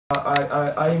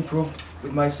I improved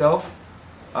with myself.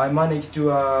 I managed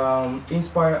to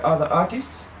inspire other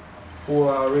artists who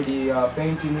are already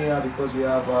painting here because we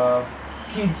have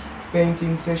kids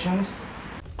painting sessions.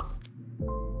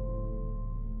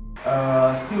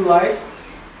 Still life,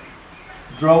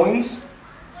 drawings,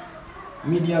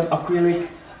 medium acrylic.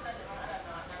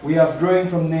 We have drawing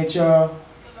from nature,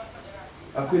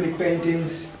 acrylic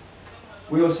paintings.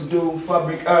 We also do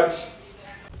fabric art.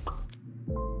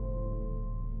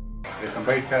 Reka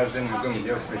mbahe ikaze nubwo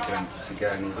mugiye gukurikirana iki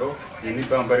kiganiro. Iyi ni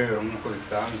bambariro nk'uko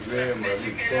bisanzwe,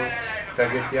 murabizi ko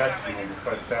target yacu ni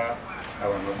gufata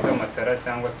abantu bafite amatara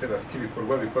cyangwa se bafite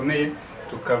ibikorwa bikomeye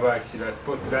tukabashyira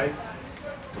spotlight,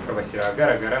 tukabashyira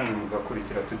ahagaragara mwe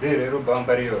mugakurikira. Today rero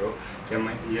bambariro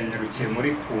yanyarukiye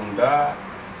muri Kunda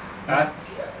art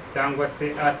cyangwa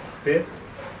se art space.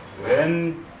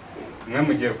 Then mwe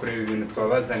mugiye kureba ibintu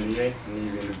twabazaniye, ni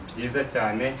ibintu byiza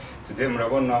cyane. Today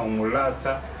murabona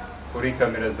umurasta kuri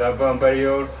kamera za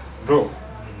bambariro bro.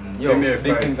 Yo,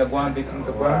 big things are going, big things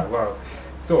are going. Wow.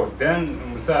 So then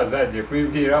umusaza agiye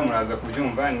kubibwira, muraza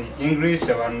kubyumva. Ni English,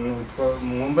 abantu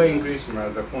mwumva English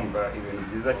muraza kumva ibintu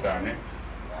byiza cyane.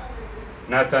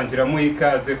 Natangira mu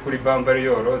ikaze kuri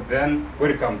bambariro. Then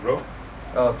welcome bro.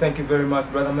 Thank you very much,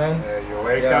 brother man. You're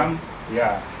welcome.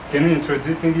 Yeah. Can you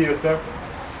introduce yourself?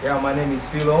 Yeah, my name is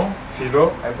Philo.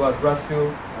 Philo? I go as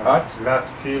Rasphil Art.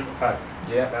 Rasphil Art.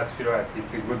 Yeah. Rasphil Art.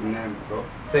 It's a good name, bro.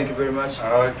 Thank you very much.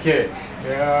 Okay.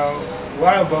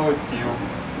 What about you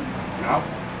now?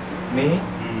 Me?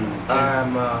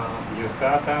 I'm your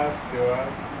status?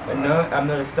 no, I'm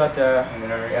not a starter.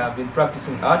 Yeah, I've been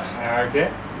practicing art. Okay.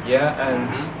 Yeah, and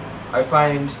I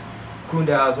find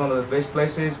Kunda as one of the best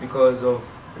places because of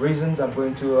reasons I'm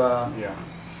going to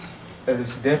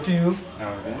elucidate to you.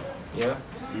 Okay. Yeah.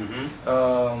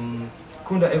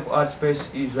 Kunda Eco Art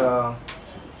Space is a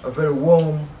very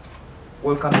warm,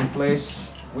 welcoming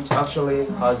place which actually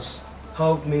has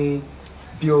helped me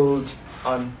build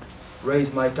and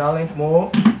raise my talent more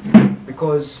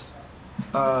because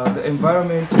the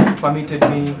environment permitted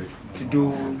me to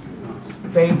do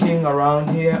painting around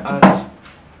here, and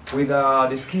with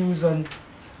the skills and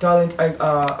talent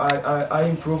I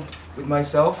improved with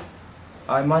myself.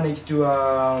 I managed to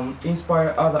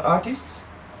inspire other artists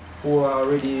who are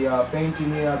already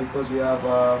painting here because we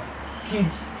have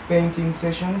kids painting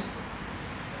sessions,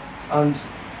 and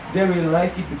they really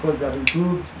like it because they have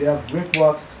improved. They have great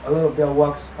works. A lot of their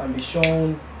works can be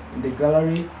shown in the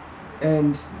gallery.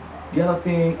 And the other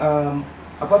thing,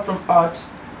 apart from art,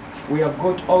 we have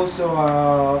got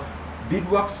also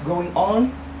beadworks going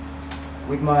on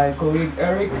with my colleague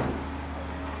Eric.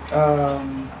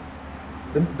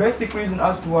 The basic reason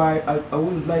as to why I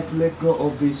wouldn't like to let go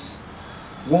of this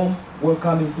warm,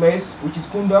 welcoming place, which is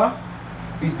Kunda,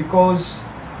 is because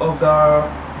of the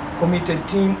committed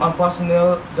team and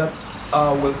personnel that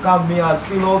welcomed me as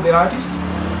Philo, the artist.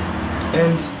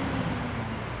 And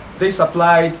they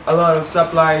supplied a lot of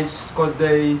supplies because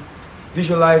they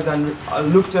visualized and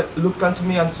looked onto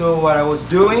me and saw what I was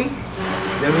doing.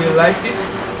 They really liked it.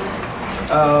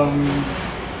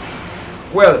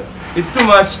 Well, it's too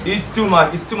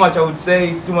much I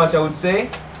would say,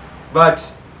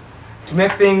 but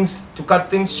to cut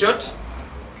things short,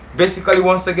 basically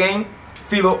once again,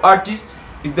 Philo Artist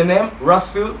is the name,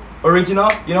 Rasphil, original,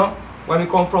 you know, when we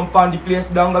come from Pandi place,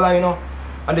 Dangala, you know,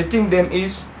 and the thing them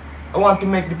is, I want to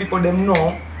make the people them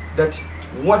know that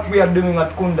what we are doing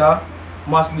at Kunda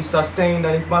must be sustained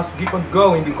and it must keep on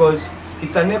going because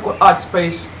it's an eco art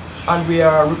space and we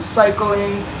are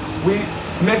recycling, we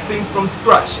make things from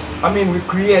scratch. I mean, we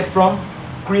create from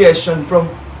creation, from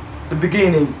the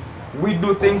beginning. We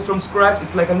do things from scratch.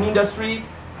 It's like an industry,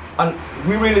 and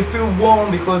we really feel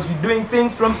warm because we're doing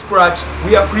things from scratch.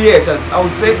 We are creators. I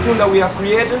would say Kunda, we are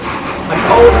creators, and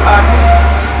all the artists,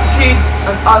 kids,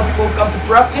 and other people who come to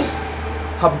practice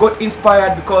have got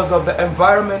inspired because of the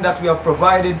environment that we have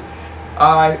provided.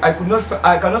 I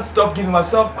cannot stop giving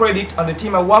myself credit and the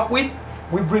team I work with.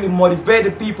 We've really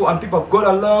motivated people and people have got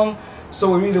along. So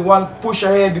we really want to push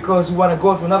ahead because we want to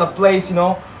go to another place, you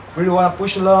know. We really want to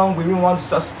push along. We really want to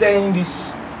sustain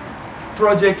this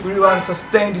project. We really want to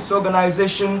sustain this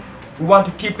organization. We want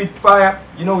to keep it fire,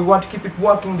 you know, we want to keep it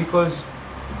working because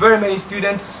very many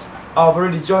students have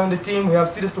already joined the team. We have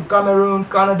students from Cameroon,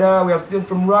 Canada, we have students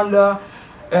from Rwanda,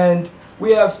 and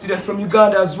we have students from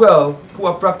Uganda as well who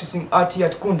are practicing art here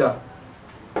at Kunda.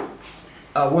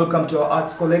 Welcome to our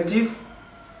arts collective.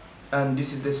 And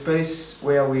this is the space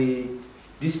where we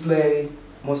display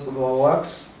most of our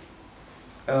works.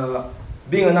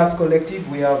 Being an arts collective,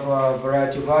 we have a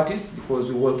variety of artists because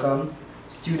we welcome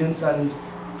students and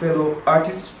fellow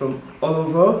artists from all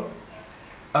over.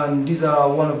 And these are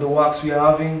one of the works we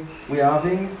are having.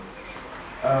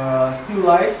 Still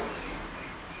life,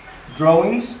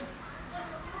 drawings,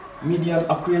 medium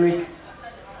acrylic.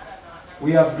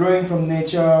 We have drawing from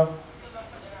nature,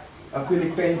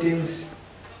 acrylic paintings.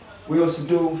 We also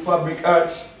do fabric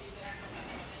art.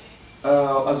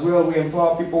 As well, we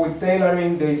empower people with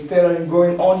tailoring. There is tailoring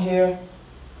going on here.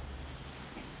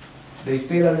 There is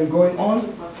tailoring going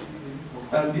on.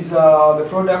 And these are the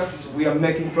products we are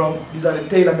making from, these are the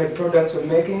tailor-made products we're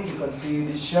making. You can see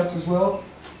these shirts as well.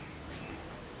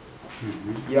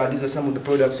 Yeah, these are some of the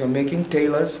products we're making,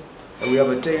 tailors. And we have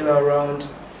a tailor around.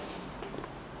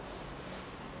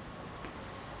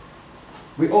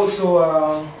 We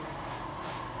also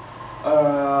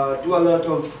do a lot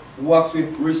of works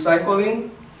with recycling.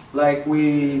 Like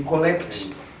we collect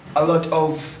a lot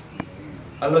of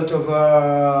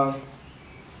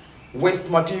waste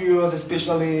materials,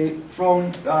 especially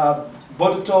from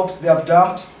bottle tops they have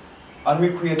dumped, and we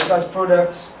create such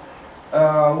products.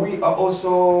 We are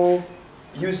also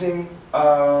using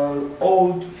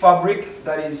old fabric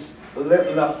that is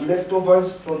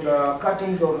leftovers from the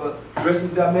cuttings of the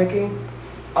dresses they are making,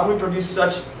 and we produce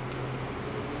such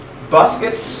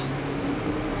baskets.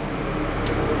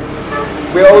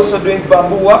 We are also doing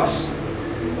bamboo works,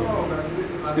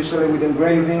 especially with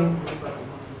engraving.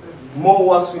 More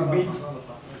works with bead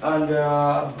and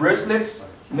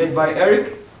bracelets made by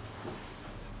Eric.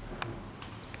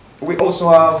 We also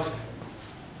have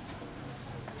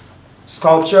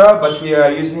sculpture, but we are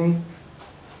using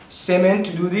cement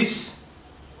to do this.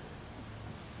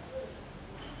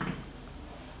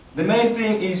 The main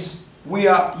thing is we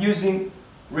are using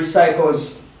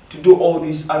recycles to do all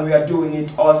this, and we are doing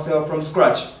it ourselves from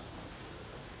scratch.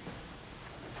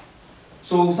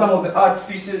 So some of the art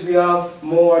pieces we have,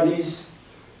 more are these.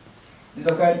 These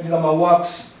are my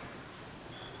works.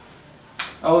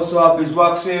 I also have these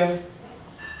works here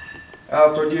I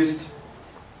have produced.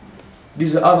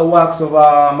 These are other works of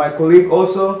my colleague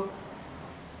also.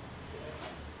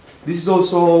 This is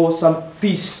also some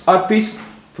art piece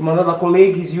from another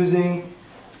colleague. He's using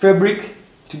fabric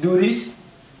to do this.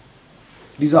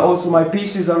 These are also my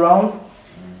pieces around.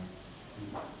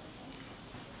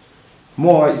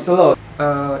 More, it's a lot.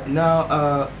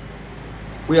 Now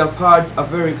we have had a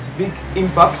very big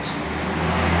impact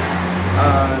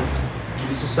to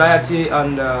the society,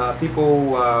 and people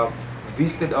who have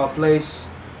visited our place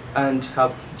and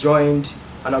have joined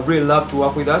and have really loved to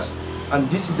work with us. And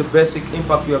this is the basic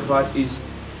impact we have had, is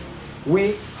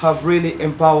we have really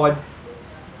empowered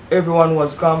everyone who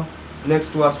has come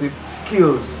next to us with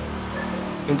skills,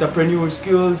 entrepreneurial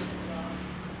skills,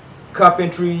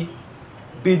 carpentry,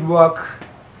 beadwork,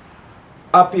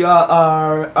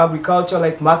 agriculture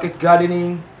like market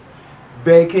gardening,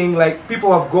 baking. Like,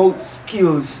 people have got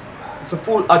skills. It's a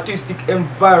full artistic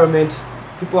environment.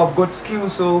 People have got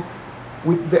skills. So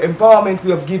with the empowerment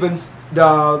we have given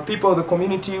the people of the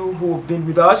community who have been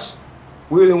with us,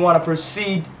 we really want to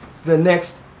proceed the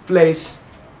next place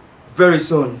very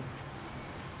soon.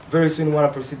 Very soon we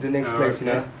want to proceed the next place, you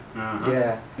know.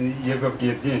 Yeah.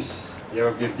 Yababwiye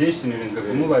byinshi nirinze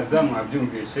kumubaza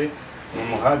mwabyumvishe mu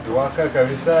muhadu waka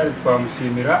kabisa,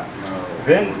 twamushimira.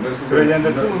 Then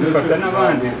turagenda tumufata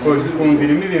n'abandi kozi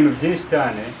kundirimo ibintu byinshi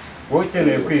cyane. Wowe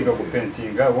ukeneye kwiga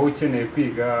gupentinga, wowe ukeneye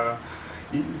kwiga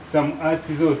some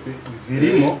art zose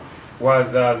zirimo,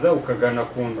 wazaza ukagana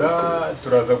kunda,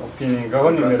 turaza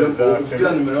gupiningaho nimero za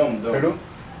Peru.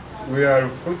 We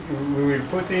will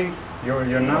putting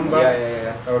your number.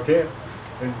 Yeah. Okay.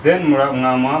 Then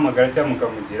mwamuhamagara cyangwa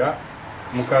mukamugira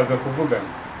mukaza kuvugana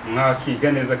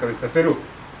mwakiga neza kabisa. Peru,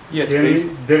 yes, please.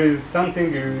 There is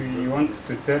something you want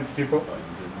to tell people?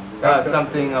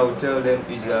 Something I would tell them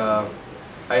is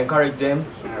I encourage them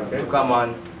to come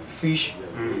and fish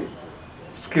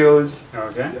skills.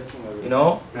 Okay. You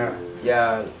know? Yeah.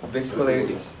 Yeah,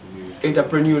 basically it's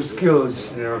entrepreneurial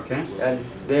skills. Yeah, okay. And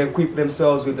they equip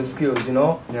themselves with the skills, you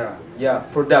know? Yeah. Yeah,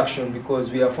 production,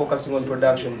 because we are focusing on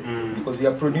production, because we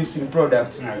are producing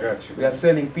products. I got you. We are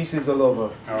selling pieces all over.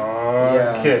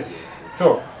 Okay. Yeah.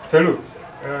 So, Felu,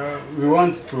 we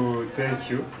want to thank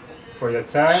you for your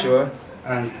time. Sure.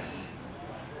 And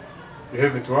you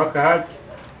have to work hard.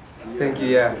 Thank you,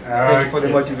 yeah. Thank you for the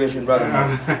motivation, brother.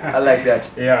 I like that.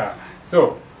 Yeah.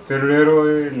 So, Felu rero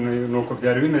nuko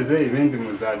byari bimeze, ibindi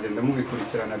muzagenda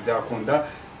mubikurikirana byakunda.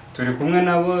 Turi kumwe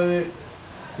nabo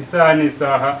isaha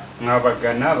n'isaha,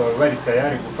 mwabagana baba bari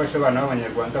tayari gufasha abana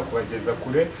b'Abanyarwanda kubageza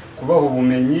kure, kubaha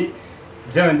ubumenyi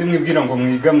byabandi mwibwira ngo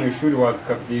mwiga mu ishuri waza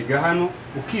ukabyiga hano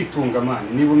ukitunga mani.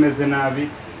 Niba umeze nabi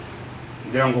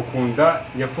ngira ngo kunda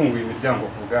yafunguye imiryango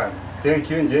ku bwanyu.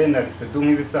 Thank you. Nje na Risedu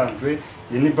nk'ibisanzwe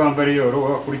iyi ni bambariyoro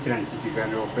wakurikirana iki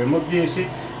kiganiro ukuyemo byinshi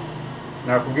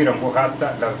nakubwira ngo hasta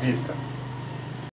la vista.